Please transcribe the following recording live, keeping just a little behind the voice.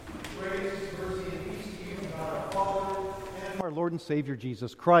Grace, mercy, and peace to you from God our Father and our Lord and Savior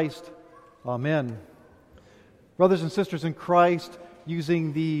Jesus Christ. Amen. Brothers and sisters in Christ,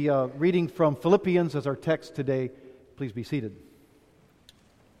 using the reading from Philippians as our text today, please be seated.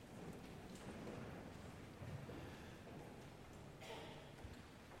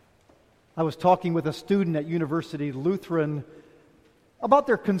 I was talking with a student at University Lutheran about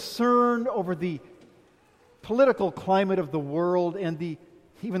their concern over the political climate of the world and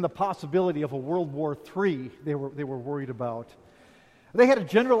even the possibility of a World War III they were worried about. They had a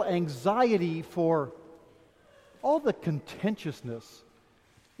general anxiety for all the contentiousness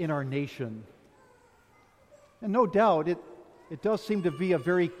in our nation. And no doubt, it does seem to be a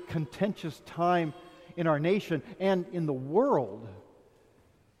very contentious time in our nation and in the world.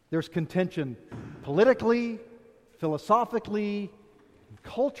 There's contention politically, philosophically,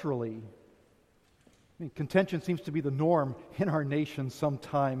 culturally. I mean, contention seems to be the norm in our nation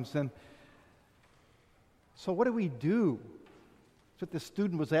sometimes. And so what do we do? That's what the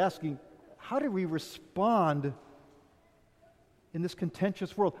student was asking. How do we respond in this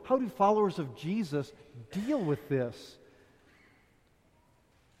contentious world? How do followers of Jesus deal with this?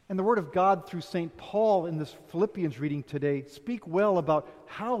 And the Word of God through St. Paul in this Philippians reading today speak well about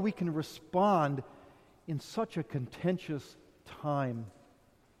how we can respond in such a contentious time.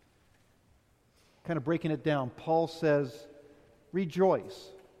 Kind of breaking it down, Paul says, rejoice.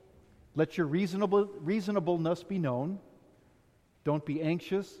 Let your reasonableness be known. Don't be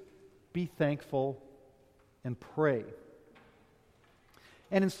anxious. Be thankful and pray.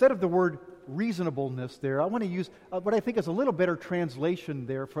 And instead of the word reasonableness there, I want to use what I think is a little better translation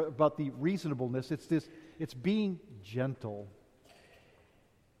there about the reasonableness. It's being gentle.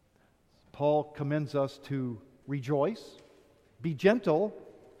 Paul commends us to rejoice, be gentle,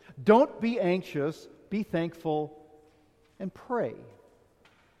 don't be anxious, be thankful, and pray.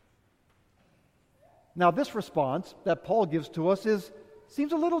 Now, this response that Paul gives to us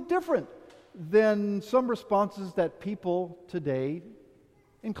seems a little different than some responses that people today,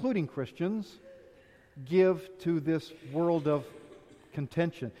 including Christians, give to this world of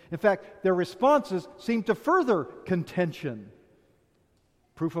contention. In fact, their responses seem to further contention.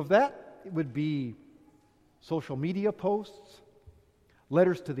 Proof of that would be social media posts,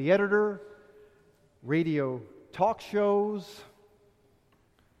 letters to the editor, radio talk shows,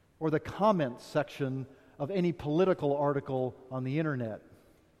 or the comments section of any political article on the internet.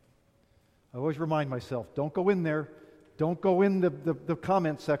 I always remind myself, don't go in there. Don't go in the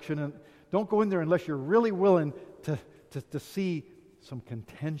comment section, and don't go in there unless you're really willing to see some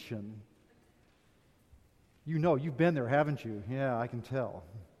contention. You know, you've been there, haven't you? Yeah, I can tell.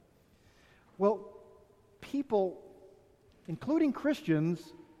 Well, people, including Christians,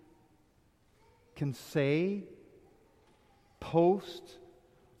 can say, post,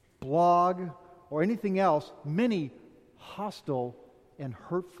 blog, or anything else, many hostile and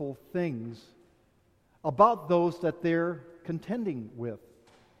hurtful things about those that they're contending with,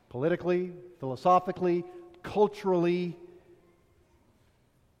 politically, philosophically, culturally.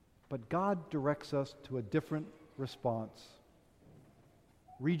 But God directs us to a different response.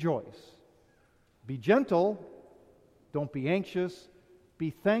 Rejoice. Be gentle. Don't be anxious.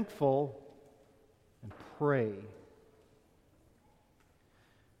 Be thankful. And pray.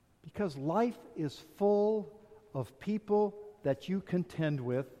 Because life is full of people that you contend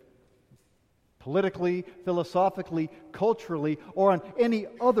with, politically, philosophically, culturally, or on any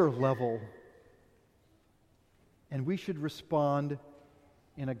other level. And we should respond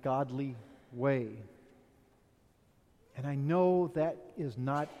in a godly way. And I know that is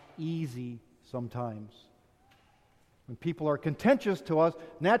not easy sometimes. When people are contentious to us,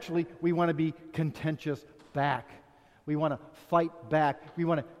 naturally we want to be contentious back. We want to fight back. We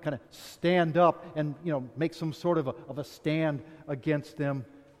want to kind of stand up and, make some sort of a stand against them.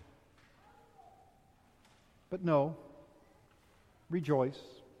 But no, rejoice,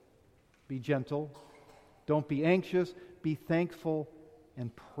 be gentle, don't be anxious, be thankful, and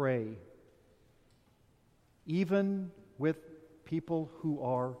pray. Even with people who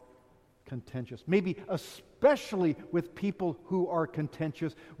are contentious. Maybe especially with people who are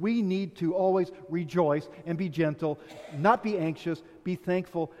contentious, we need to always rejoice and be gentle, not be anxious, be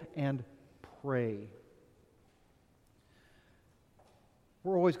thankful, and pray.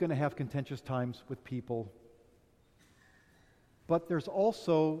 We're always going to have contentious times with people. But there's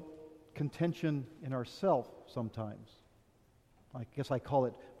also contention in ourselves sometimes. I guess I call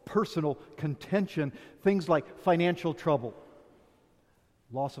it personal contention. Things like financial trouble,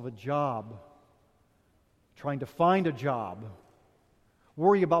 loss of a job, trying to find a job,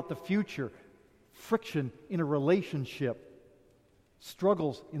 worry about the future, friction in a relationship,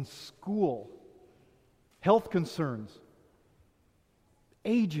 struggles in school, health concerns,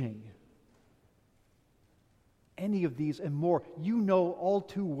 aging, any of these and more, you know all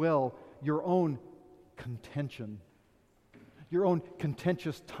too well your own contention, your own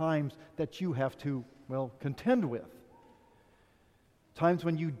contentious times that you have to, contend with. Times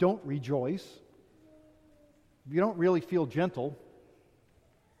when you don't rejoice, you don't really feel gentle,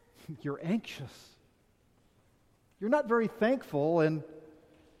 you're anxious, you're not very thankful, and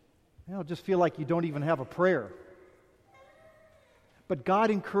just feel like you don't even have a prayer. But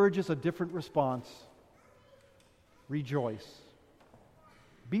God encourages a different response. Rejoice.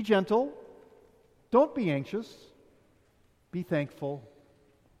 Be gentle. Don't be anxious. Be thankful.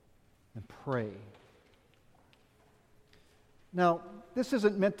 And pray. Now, this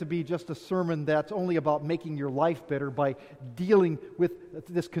isn't meant to be just a sermon that's only about making your life better by dealing with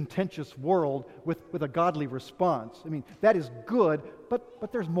this contentious world with a godly response. I mean, that is good,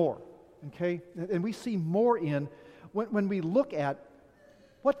 but there's more, okay? And we see more when we look at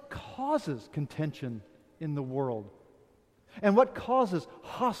what causes contention in the world and what causes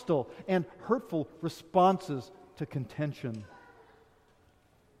hostile and hurtful responses to contention.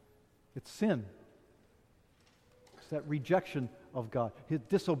 It's sin. It's that rejection of God, His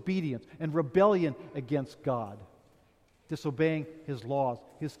disobedience and rebellion against God, disobeying His laws,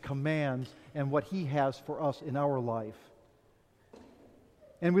 His commands, and what He has for us in our life.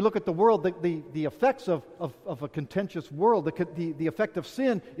 And we look at the world, the effects of a contentious world, the effect of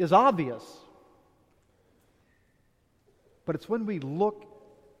sin is obvious. But it's when we look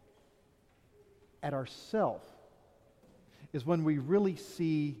at ourselves is when we really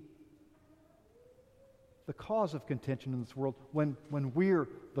see the cause of contention in this world, when we're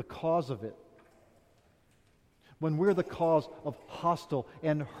the cause of it. When we're the cause of hostile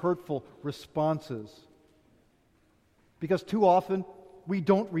and hurtful responses. Because too often, we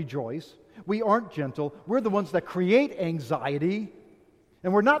don't rejoice. We aren't gentle. We're the ones that create anxiety.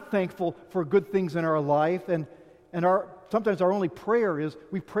 And we're not thankful for good things in our life. And sometimes our only prayer is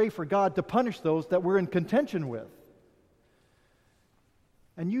we pray for God to punish those that we're in contention with.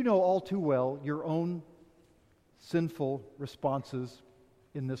 And you know all too well your own sinful responses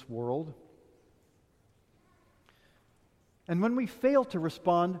in this world. And when we fail to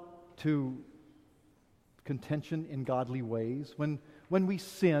respond to contention in godly ways, when we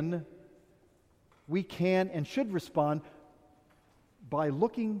sin, we can and should respond by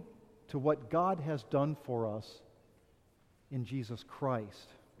looking to what God has done for us in Jesus Christ.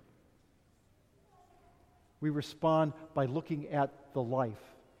 We respond by looking at the life,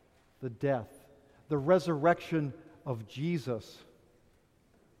 the death, the resurrection of Jesus.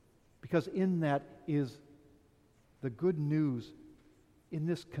 Because in that is the good news in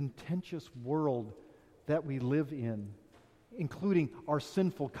this contentious world that we live in, including our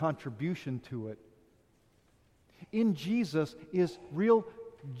sinful contribution to it. In Jesus is real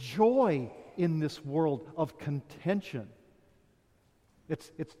joy in this world of contention.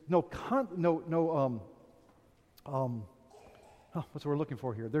 It's what's the word we're looking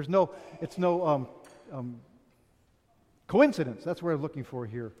for here? It's no coincidence. That's what we're looking for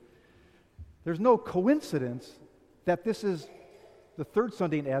here. There's no coincidence that this is the third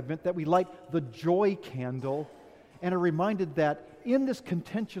Sunday in Advent, that we light the joy candle and are reminded that in this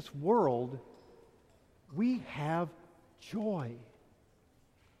contentious world, we have joy.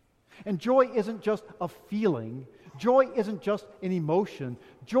 And joy isn't just a feeling. Joy isn't just an emotion.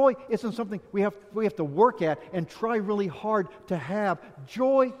 Joy isn't something we have to work at and try really hard to have.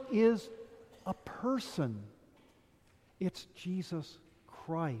 Joy is a person. It's Jesus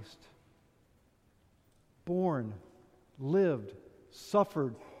Christ. Born, lived,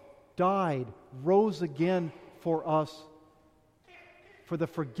 suffered, died, rose again for us for the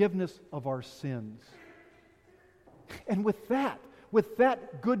forgiveness of our sins. And with that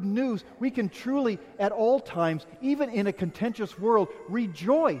good news, we can truly, at all times, even in a contentious world,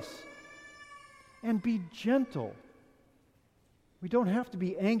 rejoice and be gentle. We don't have to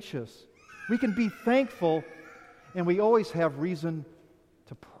be anxious. We can be thankful, and we always have reason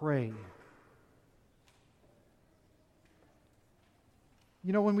to pray.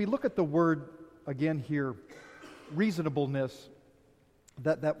 You know, when we look at the word, again here, reasonableness,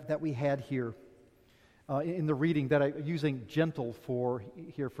 that we had here, in the reading that I'm using gentle for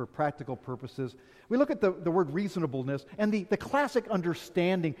here for practical purposes. We look at the word reasonableness and the classic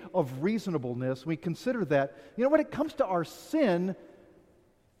understanding of reasonableness. We consider that, when it comes to our sin,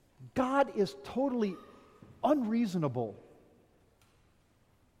 God is totally unreasonable.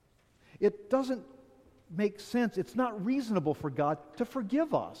 It doesn't make sense. It's not reasonable for God to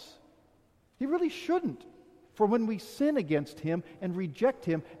forgive us. He really shouldn't. For when we sin against Him and reject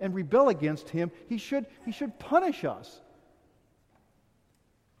Him and rebel against Him, He should punish us.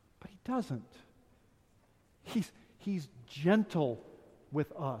 But He doesn't. He's gentle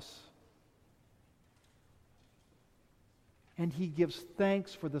with us. And He gives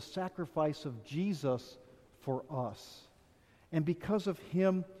thanks for the sacrifice of Jesus for us. And because of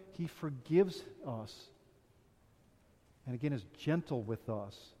Him, He forgives us. And again, is gentle with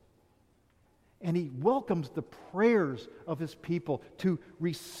us. And He welcomes the prayers of His people to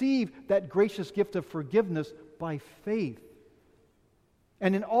receive that gracious gift of forgiveness by faith.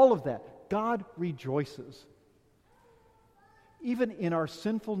 And in all of that, God rejoices. Even in our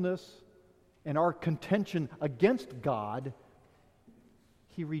sinfulness and our contention against God,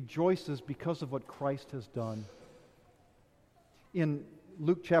 He rejoices because of what Christ has done. In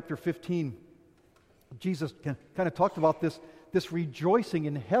Luke chapter 15, Jesus kind of talked about this rejoicing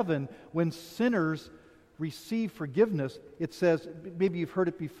in heaven when sinners receive forgiveness. It says, maybe you've heard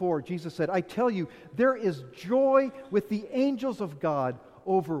it before, Jesus said, "I tell you, there is joy with the angels of God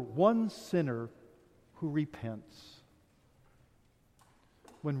over one sinner who repents."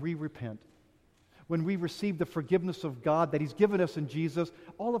 When we repent, when we receive the forgiveness of God that He's given us in Jesus,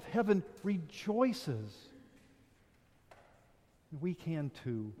 all of heaven rejoices. We can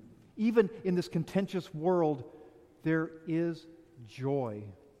too. Even in this contentious world, there is joy.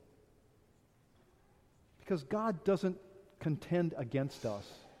 Because God doesn't contend against us.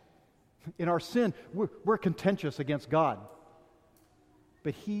 In our sin, we're contentious against God.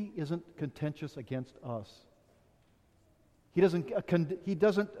 But He isn't contentious against us. He doesn't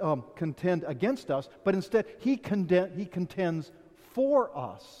contend against us, but instead He contends for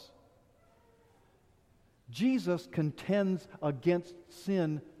us. Jesus contends against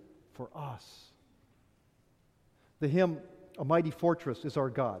sin for us. The hymn, "A Mighty Fortress is Our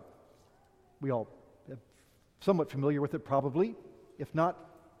God." We all are somewhat familiar with it probably. If not,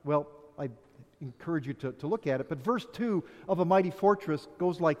 well, I encourage you to look at it. But verse 2 of "A Mighty Fortress"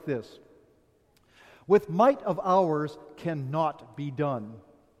 goes like this. "With might of ours cannot be done.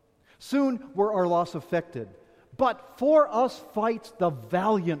 Soon were our loss effected. But for us fights the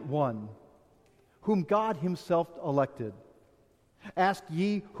valiant one, whom God Himself elected. Ask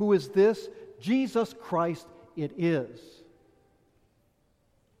ye, who is this? Jesus Christ it is."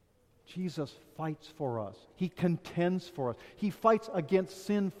 Jesus fights for us. He contends for us. He fights against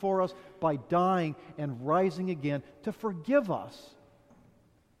sin for us by dying and rising again to forgive us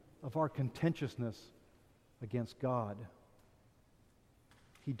of our contentiousness against God.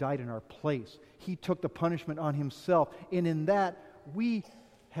 He died in our place. He took the punishment on Himself. And in that, we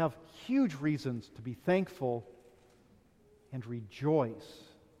have huge reasons to be thankful and rejoice.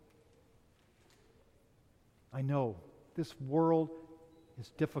 I know this world is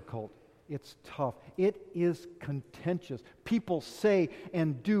difficult. It's tough. It is contentious. People say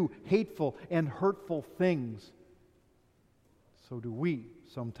and do hateful and hurtful things. So do we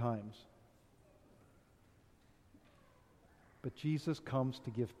sometimes. But Jesus comes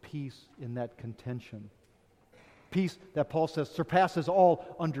to give peace in that contention. Peace that Paul says surpasses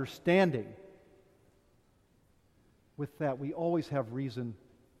all understanding. With that, we always have reason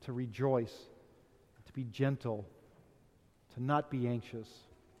to rejoice, to be gentle, to not be anxious,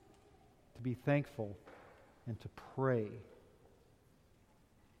 to be thankful, and to pray.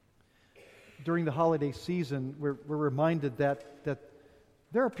 During the holiday season, we're reminded that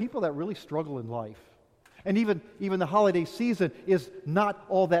there are people that really struggle in life. And even the holiday season is not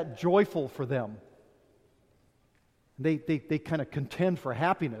all that joyful for them. They kind of contend for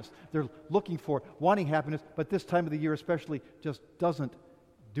happiness. They're looking for, wanting happiness, but this time of the year especially just doesn't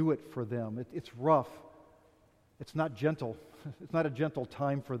do it for them. It's rough. It's not gentle. It's not a gentle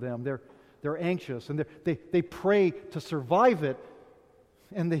time for them. They're anxious, and they pray to survive it,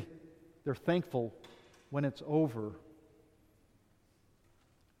 and they're thankful when it's over.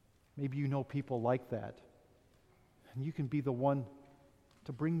 Maybe you know people like that. And you can be the one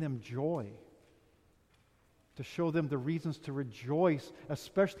to bring them joy, to show them the reasons to rejoice,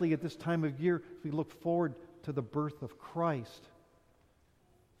 especially at this time of year as we look forward to the birth of Christ.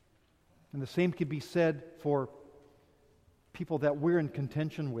 And the same can be said for people that we're in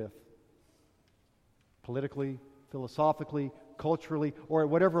contention with, politically, philosophically, culturally, or at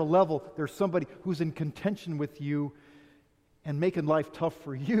whatever level. There's somebody who's in contention with you and making life tough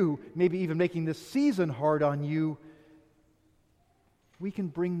for you, maybe even making this season hard on you. We can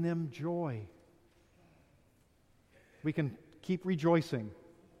bring them joy. We can keep rejoicing.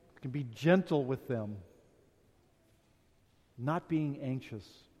 We can be gentle with them. Not being anxious,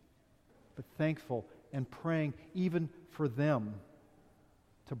 but thankful and praying even for them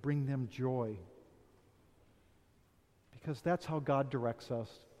to bring them joy. because that's how God directs us.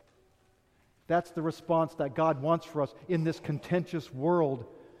 That's the response that God wants for us in this contentious world,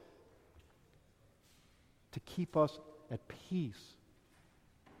 to keep us at peace.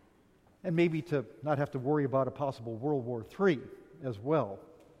 And maybe to not have to worry about a possible World War III as well.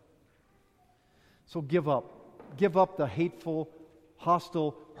 So give up. Give up the hateful,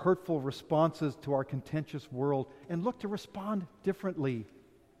 hostile, hurtful responses to our contentious world and look to respond differently.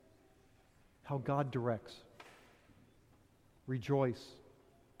 How God directs. Rejoice.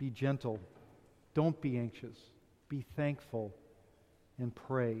 Be gentle. Don't be anxious. Be thankful and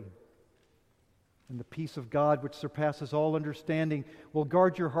pray. And the peace of God, which surpasses all understanding, will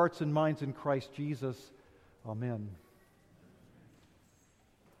guard your hearts and minds in Christ Jesus. Amen.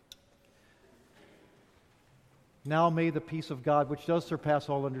 Now may the peace of God, which does surpass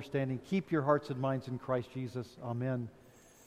all understanding, keep your hearts and minds in Christ Jesus. Amen.